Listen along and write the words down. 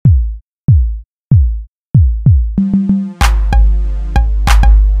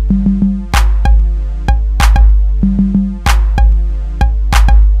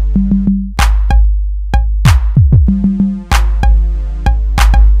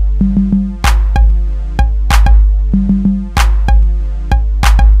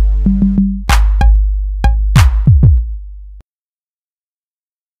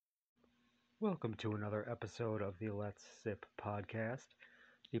welcome to another episode of the Let's Sip podcast,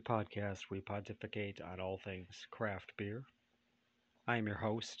 the podcast where we pontificate on all things craft beer. I am your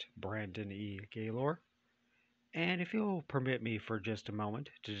host, Brandon E. Gaylor, and if you'll permit me for just a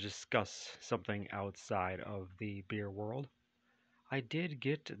moment to discuss something outside of the beer world, I did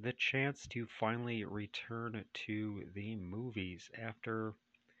get the chance to finally return to the movies after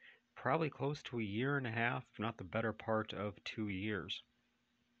probably close to a year and a half, if not the better part of 2 years.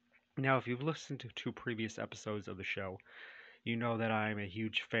 Now, if you've listened to previous episodes of the show, you know that I'm a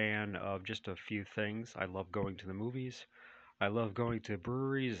huge fan of just a few things. I love going to the movies. I love going to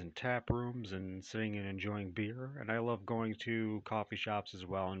breweries and tap rooms and sitting and enjoying beer. And I love going to coffee shops as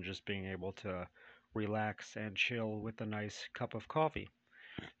well and just being able to relax and chill with a nice cup of coffee.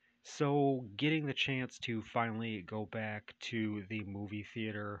 So, getting the chance to finally go back to the movie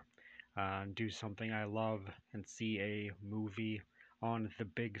theater, and do something I love, and see a movie on the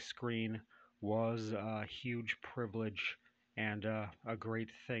big screen was a huge privilege and a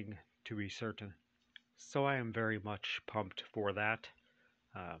great thing to be certain. So, I am very much pumped for that.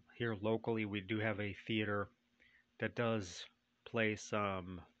 Here locally, we do have a theater that does play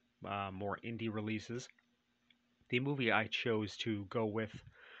some more indie releases. The movie I chose to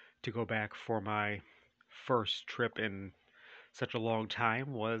go back for my first trip in such a long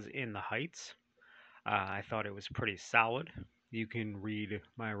time was In the Heights. I thought it was pretty solid. You can read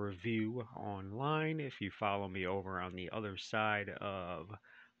my review online if you follow me over on the other side of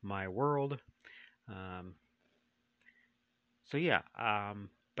my world. Um,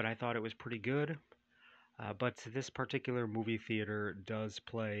 but I thought it was pretty good. But this particular movie theater does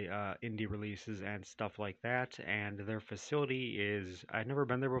play indie releases and stuff like that, and their facility is. I'd never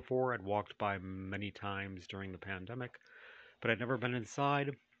been there before. I'd walked by many times during the pandemic, but I'd never been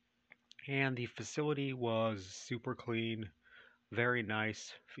inside. And the facility was super clean, very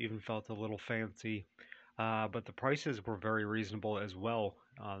nice, even felt a little fancy. But the prices were very reasonable as well.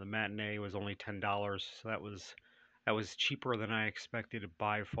 The matinee was only $10, so that was cheaper than I expected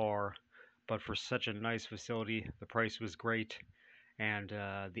by far. But for such a nice facility, the price was great, and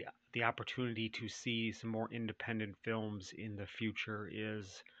the opportunity to see some more independent films in the future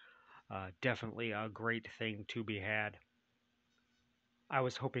is definitely a great thing to be had. I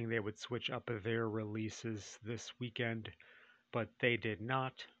was hoping they would switch up their releases this weekend, but they did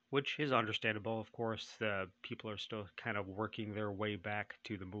not, which is understandable. Of course, the people are still kind of working their way back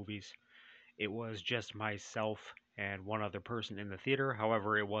to the movies. It was just myself and one other person in the theater.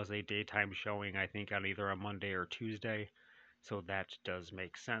 However, it was a daytime showing, I think, on either a Monday or Tuesday, so that does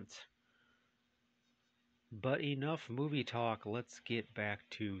make sense. But enough movie talk, let's get back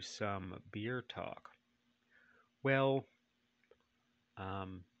to some beer talk. Well,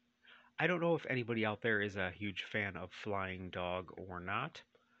 um, I don't know if anybody out there is a huge fan of Flying Dog or not.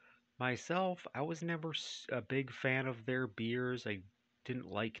 Myself, I was never a big fan of their beers. I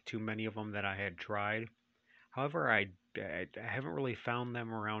didn't like too many of them that I had tried. However, I haven't really found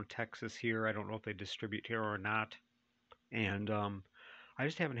them around Texas here. I don't know if they distribute here or not. And I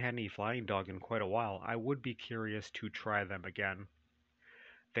just haven't had any Flying Dog in quite a while. I would be curious to try them again.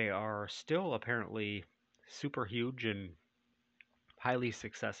 They are still apparently super huge and highly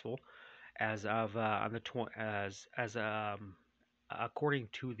successful as of on the as according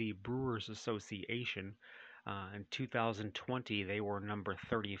to the Brewers Association. In 2020, they were number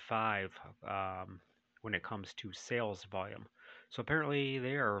 35 when it comes to sales volume. So apparently,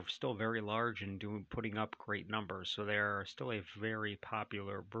 they are still very large and putting up great numbers. So they are still a very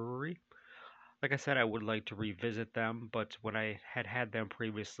popular brewery. Like I said, I would like to revisit them, but when I had them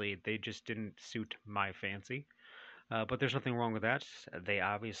previously, they just didn't suit my fancy. But there's nothing wrong with that. They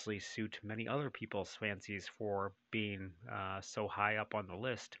obviously suit many other people's fancies for being so high up on the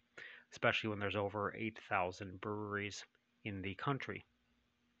list, especially when there's over 8,000 breweries in the country.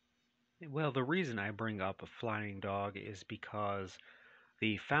 Well, the reason I bring up Flying Dog is because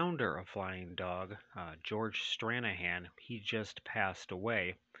the founder of Flying Dog, George Stranahan, he just passed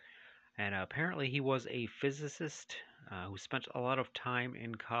away. And apparently, he was a physicist who spent a lot of time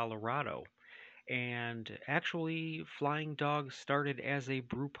in Colorado. And actually, Flying Dog started as a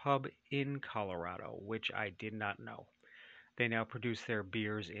brew pub in Colorado, which I did not know. They now produce their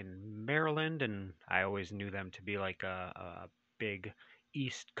beers in Maryland, and I always knew them to be like a big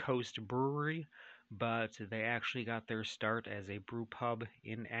East Coast brewery, but they actually got their start as a brew pub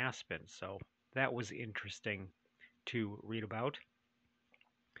in Aspen, so that was interesting to read about.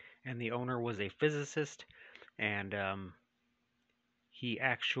 And the owner was a physicist, and he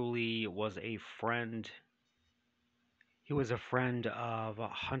actually was a friend. He was a friend of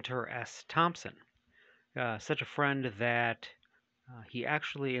Hunter S. Thompson, such a friend that He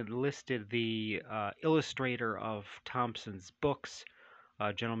actually enlisted the illustrator of Thompson's books,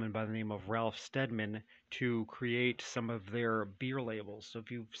 a gentleman by the name of Ralph Steadman, to create some of their beer labels. So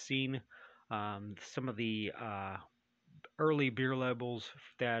if you've seen some of the early beer labels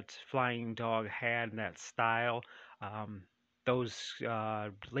that Flying Dog had in that style, um, those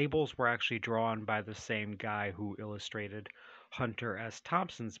labels were actually drawn by the same guy who illustrated Hunter S.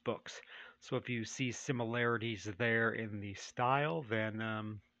 Thompson's books. So if you see similarities there in the style,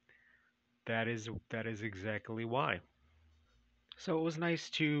 then that is exactly why. So it was nice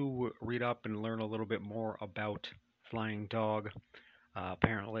to read up and learn a little bit more about Flying Dog.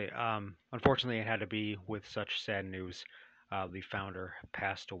 Apparently, unfortunately, it had to be with such sad news. The founder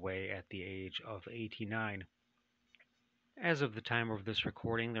passed away at the age of 89. As of the time of this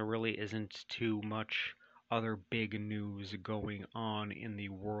recording, there really isn't too much other big news going on in the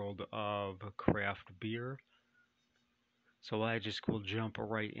world of craft beer. So I just will jump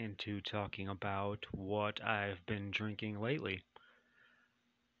right into talking about what I've been drinking lately.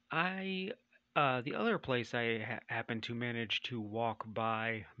 I the other place I happened to manage to walk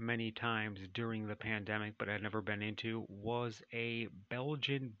by many times during the pandemic, but I'd never been into, was a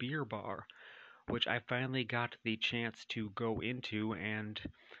Belgian beer bar, which I finally got the chance to go into and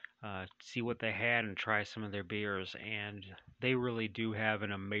see what they had and try some of their beers. And they really do have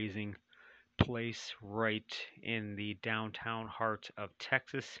an amazing place right in the downtown heart of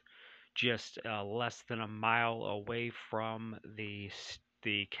Texas, just less than a mile away from the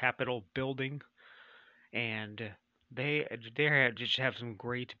Capitol building, and they just have some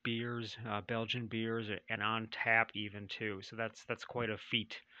great beers, Belgian beers, and on tap even too. So that's quite a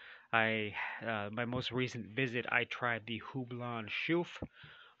feat. I My most recent visit, I tried the Houblon Chouf,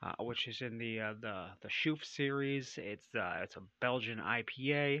 which is in the Chouf series. It's a Belgian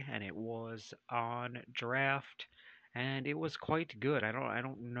IPA, and it was on draft, and it was quite good. I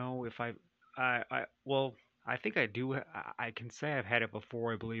don't know if I well, I think I do. I can say I've had it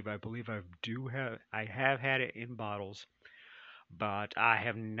before. I believe I have had it in bottles, but I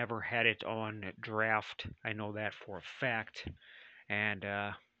have never had it on draft. I know that for a fact, and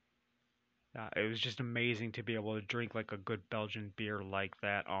it was just amazing to be able to drink like a good Belgian beer like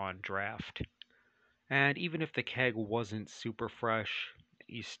that on draft. And even if the keg wasn't super fresh,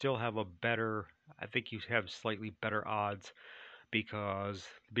 you still have a better, I think you have slightly better odds because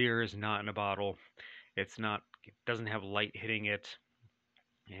beer is not in a bottle. It doesn't have light hitting it.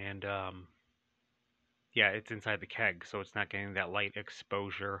 And yeah, it's inside the keg, so it's not getting that light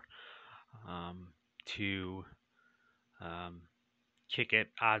exposure um, to um, kick it.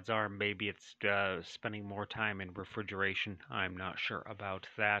 Odds are maybe it's spending more time in refrigeration. I'm not sure about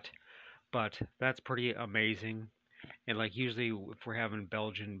that. But that's pretty amazing. And like usually, if we're having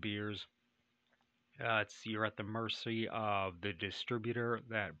Belgian beers, you're at the mercy of the distributor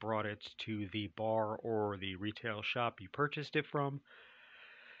that brought it to the bar or the retail shop you purchased it from,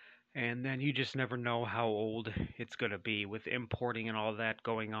 and then you just never know how old it's going to be. With importing and all that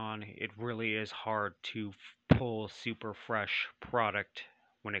going on, it really is hard to pull super fresh product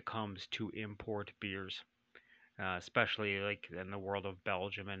when it comes to import beers, especially like in the world of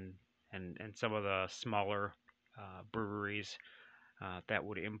Belgium and some of the smaller breweries that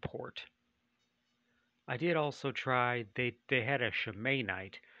would import. I did also try. They had a Chimay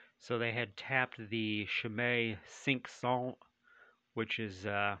night, so they had tapped the Chimay Cinq Cent, which is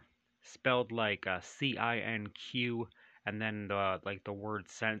spelled like CINQ, and then the word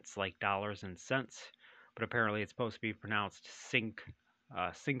cents, like dollars and cents, but apparently it's supposed to be pronounced Cinq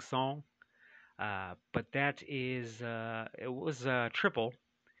Cent. But it was triple,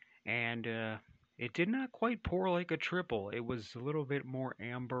 and it did not quite pour like a triple. It was a little bit more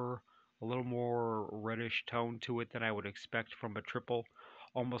amber, a little more reddish tone to it than I would expect from a triple.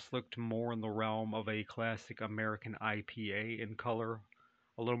 Almost looked more in the realm of a classic American IPA in color,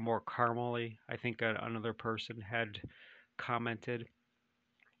 a little more caramely. I think another person had commented.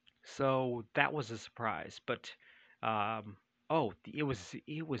 So that was a surprise, but it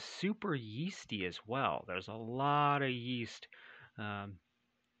was super yeasty as well. There's a lot of yeast. Um,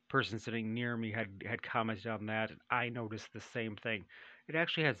 Person sitting near me had commented on that, and I noticed the same thing. It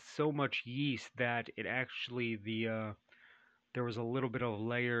actually has so much yeast that it actually there was a little bit of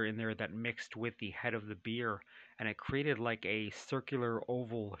layer in there that mixed with the head of the beer, and it created like a circular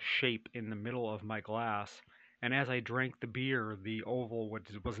oval shape in the middle of my glass. And as I drank the beer, the oval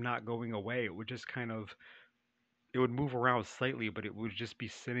was not going away. It would just it would move around slightly, but it would just be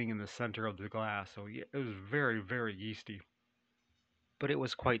sitting in the center of the glass. So yeah, it was very, very yeasty, but it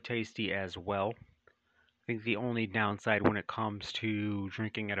was quite tasty as well. I think the only downside when it comes to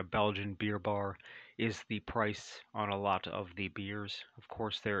drinking at a Belgian beer bar is the price on a lot of the beers. Of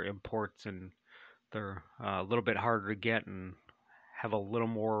course, they're imports and they're a little bit harder to get and have a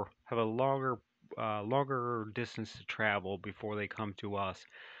longer distance to travel before they come to us.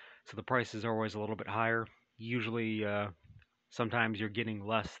 So the prices are always a little bit higher. Usually, sometimes you're getting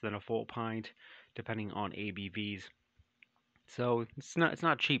less than a full pint, depending on ABVs. So it's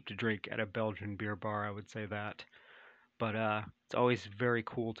not cheap to drink at a Belgian beer bar, I would say that. But it's always very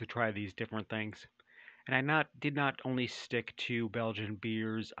cool to try these different things. And I not did not only stick to Belgian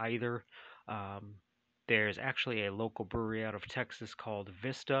beers either. Um, there's actually a local brewery out of Texas called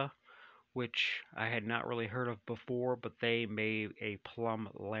Vista, which I had not really heard of before, but they made a plum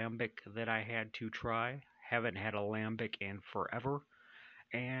lambic that I had to try. Haven't had a lambic in forever,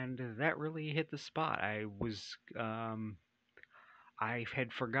 and that really hit the spot. I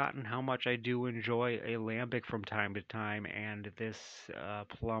had forgotten how much I do enjoy a lambic from time to time, and this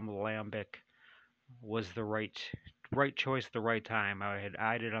plum lambic was the right choice at the right time. I had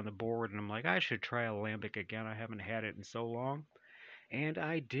eyed it on the board, and I'm like, I should try a lambic again. I haven't had it in so long, and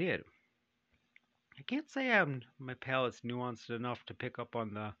I did. I can't say my palate's nuanced enough to pick up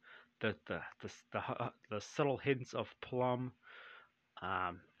on the subtle hints of plum.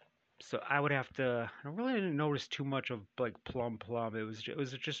 Um, so I would have to. I really didn't notice too much of like plum. It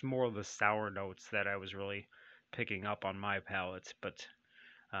was just more of the sour notes that I was really picking up on my palate, but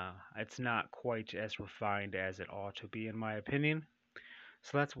it's not quite as refined as it ought to be in my opinion.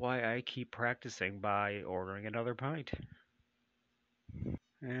 So that's why I keep practicing by ordering another pint.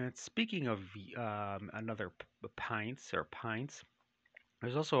 And speaking of another pints,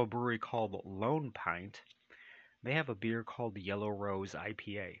 there's also a brewery called Lone Pint. They have a beer called Yellow Rose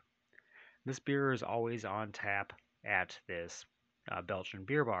IPA. This beer is always on tap at this Belgian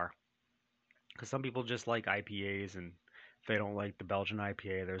beer bar because some people just like IPAs, and if they don't like the Belgian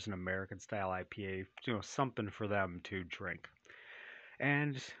IPA, there's an American style IPA, something for them to drink.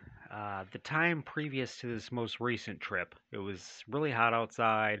 And the time previous to this most recent trip, it was really hot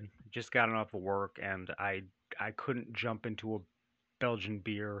outside. Just gotten off of work, and I couldn't jump into a Belgian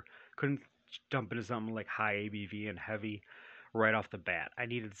beer. Couldn't jump into something like high ABV and heavy right off the bat. I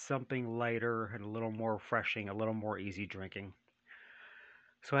needed something lighter and a little more refreshing, a little more easy drinking.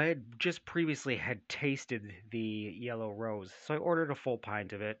 So I had just previously had tasted the Yellow Rose, so I ordered a full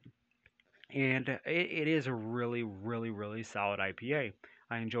pint of it, and it is a really solid IPA.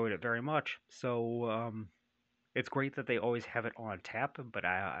 I enjoyed it very much. So it's great that they always have it on tap, but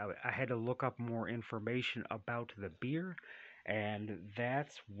I had to look up more information about the beer, and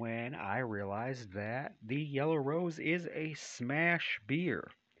that's when I realized that the Yellow Rose is a smash beer.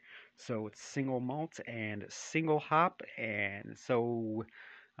 So it's single malt and single hop, and so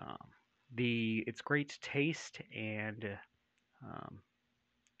um, the it's great taste, and um,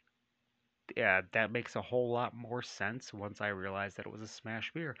 yeah, that makes a whole lot more sense once I realized that it was a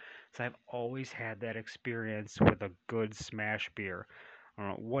smash beer. So I've always had that experience with a good smash beer. I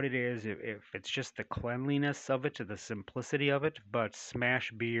don't know what it is, if it's just the cleanliness of it, the simplicity of it, but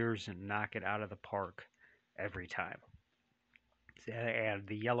smash beers knock it out of the park every time. And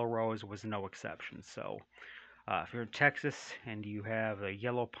the Yellow Rose was no exception. So if you're in Texas and you have a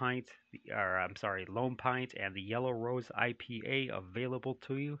yellow pint, or I'm sorry, Lone Pint and the Yellow Rose IPA available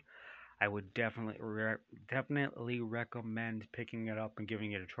to you, I would definitely recommend picking it up and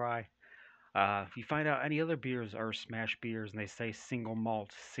giving it a try. If you find out any other beers are smash beers and they say single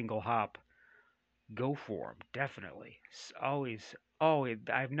malt, single hop, go for them. Definitely. Always.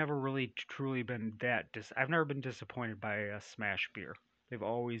 I've never really truly been I've never been disappointed by a smash beer. They've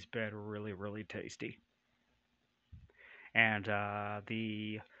always been really tasty. And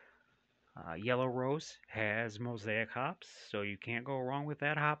the Yellow Rose has mosaic hops, so you can't go wrong with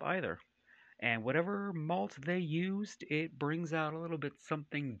that hop either. And whatever malt they used, it brings out a little bit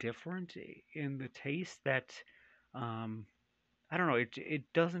something different in the taste that um, I don't know. It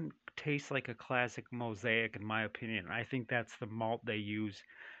doesn't taste like a classic mosaic in my opinion. I think that's the malt they use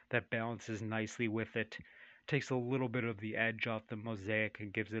that balances nicely with it. Takes a little bit of the edge off the mosaic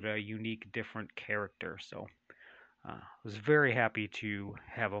and gives it a unique, different character. So I was very happy to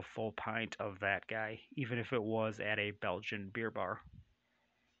have a full pint of that guy, even if it was at a Belgian beer bar.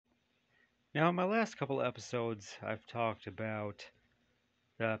 Now, in my last couple episodes, I've talked about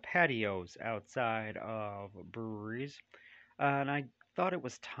the patios outside of breweries, and I thought it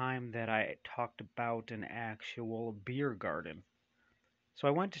was time that I talked about an actual beer garden. So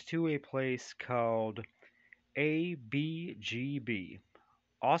I went to a place called ABGB,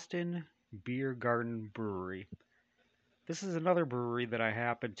 Austin Beer Garden Brewery. This is another brewery that I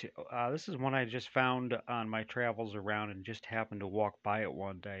happened to. This is one I just found on my travels around and just happened to walk by it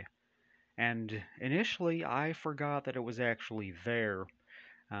one day. And initially, I forgot that it was actually there.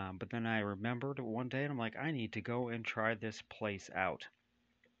 But then I remembered it one day and I'm like, I need to go and try this place out.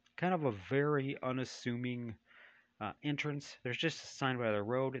 Kind of a very unassuming entrance. There's just a sign by the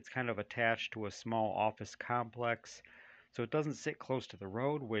road. It's kind of attached to a small office complex. So it doesn't sit close to the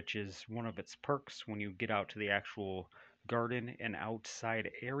road, which is one of its perks when you get out to the actual garden and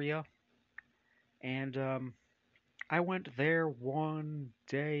outside area. And I went there one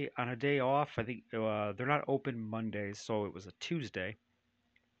day on a day off. I think they're not open Mondays, so it was a Tuesday.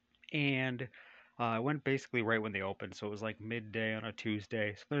 And I went basically right when they opened, so it was like midday on a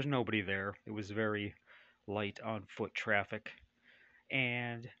Tuesday. So there's nobody there. It was very light on foot traffic.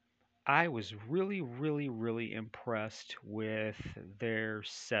 And I was really, really, really impressed with their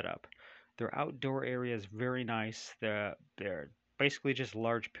setup. Their outdoor area is very nice. They're basically just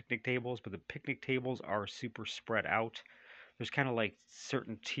large picnic tables, but the picnic tables are super spread out. There's kind of like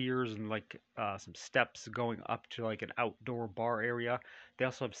certain tiers and like some steps going up to like an outdoor bar area. They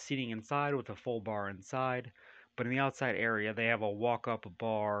also have seating inside with a full bar inside. But in the outside area, they have a walk up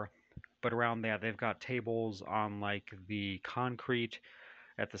bar. But around that, they've got tables on like the concrete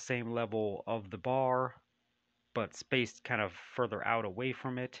at the same level of the bar, but spaced kind of further out away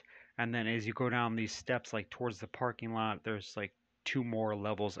from it. And then as you go down these steps, like towards the parking lot, there's like two more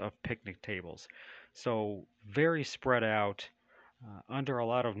levels of picnic tables. So very spread out, under a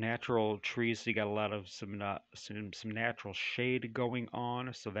lot of natural trees. So you got a lot of some natural shade going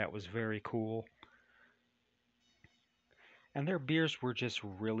on. So that was very cool. And their beers were just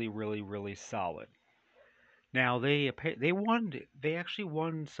really, really, really solid. Now they actually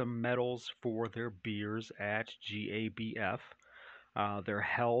won some medals for their beers at GABF. Their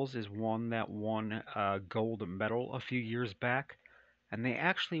Hells is one that won a gold medal a few years back, and they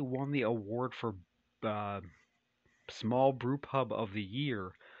actually won the award for uh, Small Brew Pub of the Year.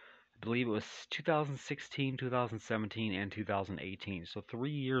 I believe it was 2016, 2017, and 2018. So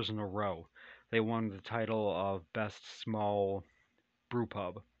 3 years in a row, they won the title of Best Small Brew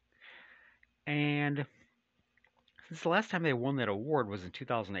Pub. And since the last time they won that award was in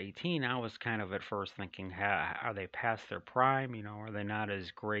 2018, I was kind of at first thinking, are they past their prime? Are they not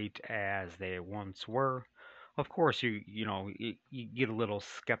as great as they once were? Of course, you get a little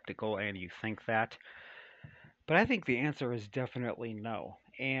skeptical and you think that, but I think the answer is definitely no.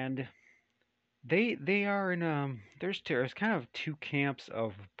 And they are in there's kind of two camps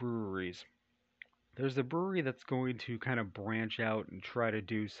of breweries. There's a brewery that's going to kind of branch out and try to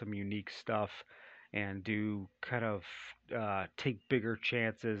do some unique stuff and do kind of take bigger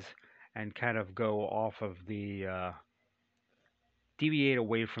chances and kind of go off of the deviate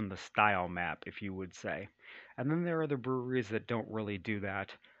away from the style map, if you would say. And then there are the breweries that don't really do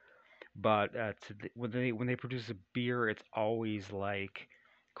that, but when they produce a beer, it's always like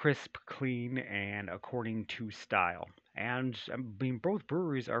crisp, clean, and according to style. And I mean, both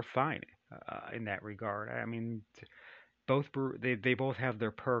breweries are fine in that regard. I mean, they both have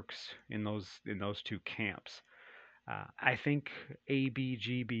their perks in those two camps. I think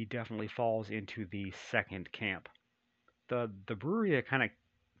ABGB definitely falls into the second camp. The brewery that kind of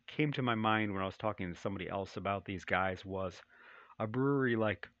came to my mind when I was talking to somebody else about these guys was a brewery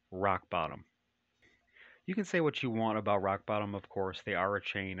like Rock Bottom. You can say what you want about Rock Bottom, of course, they are a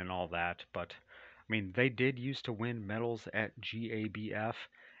chain and all that, but I mean, they did used to win medals at GABF,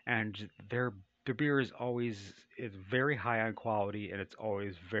 and their beer is very high on quality, and it's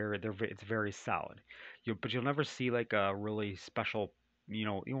always it's very solid. But you'll never see like a really special,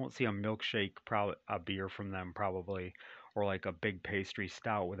 you won't see a milkshake a beer from them probably, or like a big pastry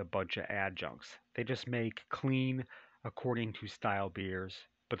stout with a bunch of adjuncts. They just make clean, according to style beers,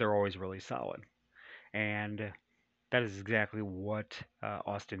 but they're always really solid. And that is exactly what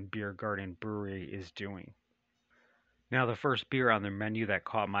Austin Beer Garden Brewery is doing. Now, the first beer on their menu that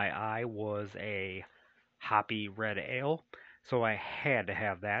caught my eye was a hoppy red ale. So I had to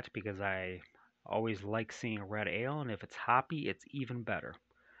have that because I always like seeing a red ale, and if it's hoppy, it's even better.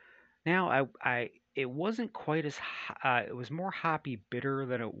 Now, it wasn't quite it was more hoppy bitter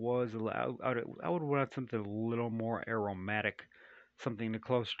than it was. I would want something a little more aromatic, something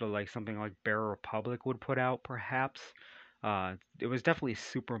closer to like something like Bear Republic would put out, perhaps. It was definitely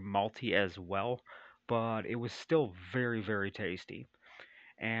super malty as well, but it was still very, very tasty.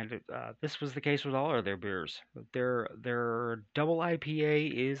 And this was the case with all of their beers. Their double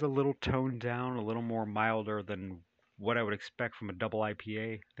IPA is a little toned down, a little more milder than what I would expect from a double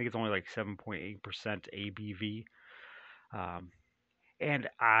IPA. I think it's only like 7.8% ABV. Um, and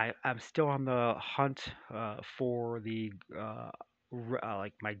I'm still on the hunt for the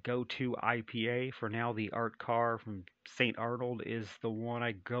like my go-to IPA for now. The Art Car from St. Arnold is the one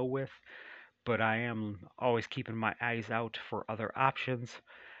I go with, but I am always keeping my eyes out for other options.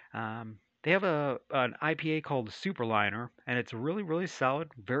 They have a an IPA called Superliner, and it's really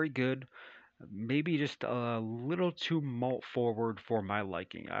solid, very good. Maybe just a little too malt forward for my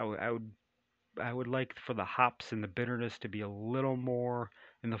liking. I would like for the hops and the bitterness to be a little more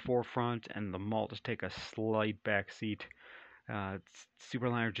in the forefront, and the malt to take a slight back seat.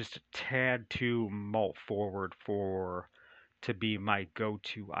 Superliner just a tad too malt forward for to be my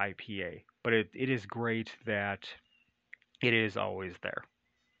go-to IPA, but it is great that it is always there.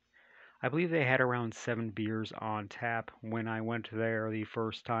 I believe they had around 7 beers on tap when I went there the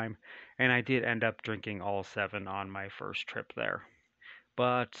first time, and I did end up drinking all 7 on my first trip there.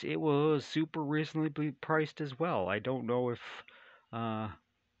 But it was super reasonably priced as well. I don't know if uh,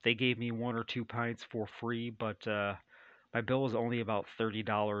 they gave me 1 or 2 pints for free, but my bill was only about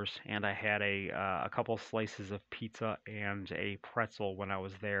 $30, and I had a couple slices of pizza and a pretzel when I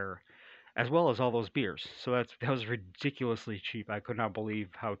was there, as well as all those beers. So that was ridiculously cheap. I could not believe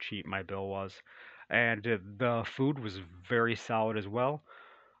how cheap my bill was, and the food was very solid as well.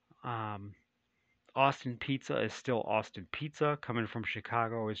 Um, Austin pizza is still Austin pizza. Coming from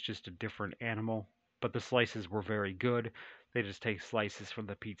Chicago, it's just a different animal. But the slices were very good. They just take slices from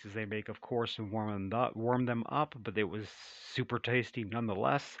the pizzas they make, of course, and warm them up. But it was super tasty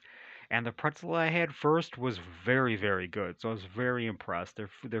nonetheless. And the pretzel I had first was very good. So I was very impressed.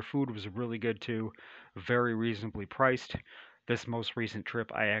 Their food was really good too, very reasonably priced. This most recent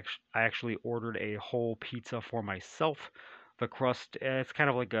trip, I actually ordered a whole pizza for myself. The crust, it's kind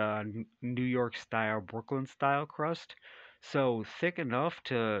of like a New York style, Brooklyn style crust. So thick enough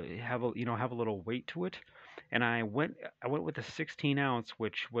to have a little weight to it. And I went with a 16 ounce,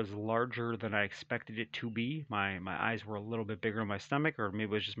 which was larger than I expected it to be. My eyes were a little bit bigger in my stomach, or maybe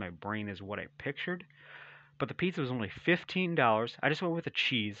it was just my brain is what I pictured. But the pizza was only $15. I just went with the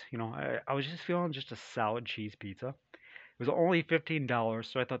cheese. I was just feeling just a solid cheese pizza. It was only $15,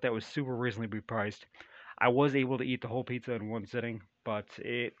 so I thought that was super reasonably priced. I was able to eat the whole pizza in one sitting, but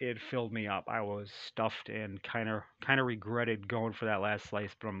it filled me up. I was stuffed and kind of regretted going for that last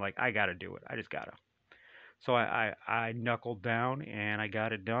slice, but I'm like, I gotta do it. I just gotta. So I knuckled down and I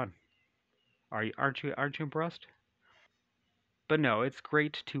got it done. Aren't you impressed? But no, it's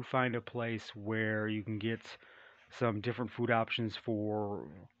great to find a place where you can get some different food options for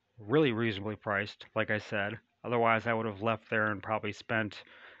really reasonably priced, like I said. Otherwise, I would have left there and probably spent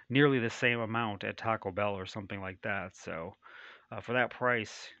nearly the same amount at Taco Bell or something like that. So, for that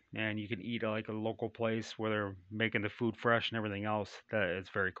price, and you can eat at like a local place where they're making the food fresh and everything else, that is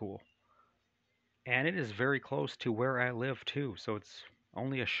very cool. And it is very close to where I live too, so it's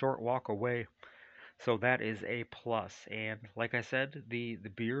only a short walk away. So that is a plus. And like I said, the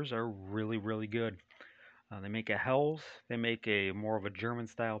beers are really good. They make a Hell's. They make a more of a German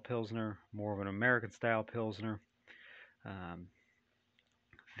style pilsner, more of an American style pilsner. Um,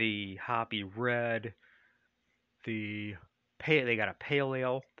 the hoppy red, the they got a pale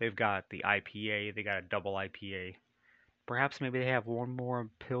ale. They've got the IPA. They got a double IPA. Perhaps maybe they have one more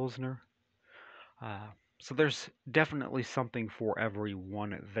pilsner. Uh, so there's definitely something for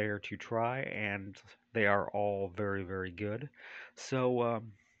everyone there to try, and they are all very good. So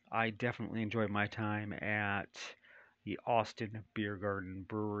I definitely enjoyed my time at the Austin Beer Garden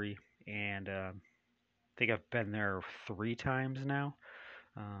Brewery, and I think I've been there 3 times now.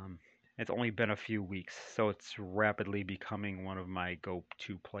 Um, it's only been a few weeks, so it's rapidly becoming one of my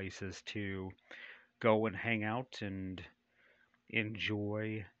go-to places to go and hang out and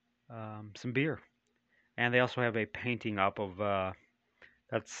enjoy some beer. And they also have a painting up of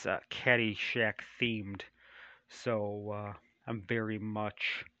that's Caddyshack themed. So I'm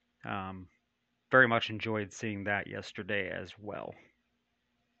um, very much enjoyed seeing that yesterday as well.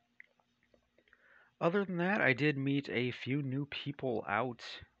 Other than that, I did meet a few new people out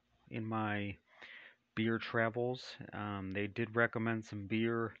in my beer travels. They did recommend some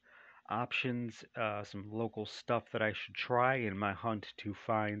beer options, some local stuff that I should try in my hunt to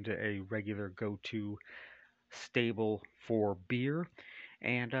find a regular go-to stable for beer.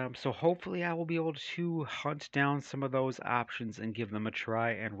 And so hopefully I will be able to hunt down some of those options and give them a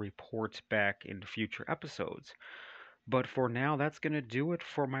try and report back in future episodes. But for now, that's going to do it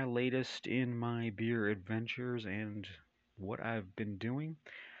for my latest in my beer adventures and what I've been doing.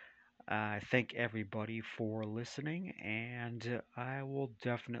 I thank everybody for listening, and I will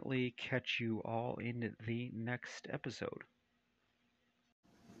definitely catch you all in the next episode.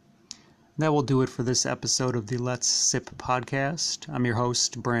 That will do it for this episode of the Let's Sip podcast. I'm your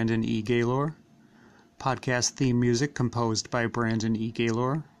host, Brandon E. Gaylor. Podcast theme music composed by Brandon E.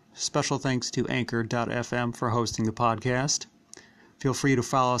 Gaylor. Special thanks to Anchor.fm for hosting the podcast. Feel free to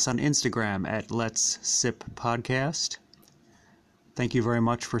follow us on Instagram at Let's Sip Podcast. Thank you very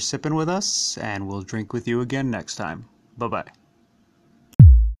much for sipping with us, and we'll drink with you again next time. Bye-bye.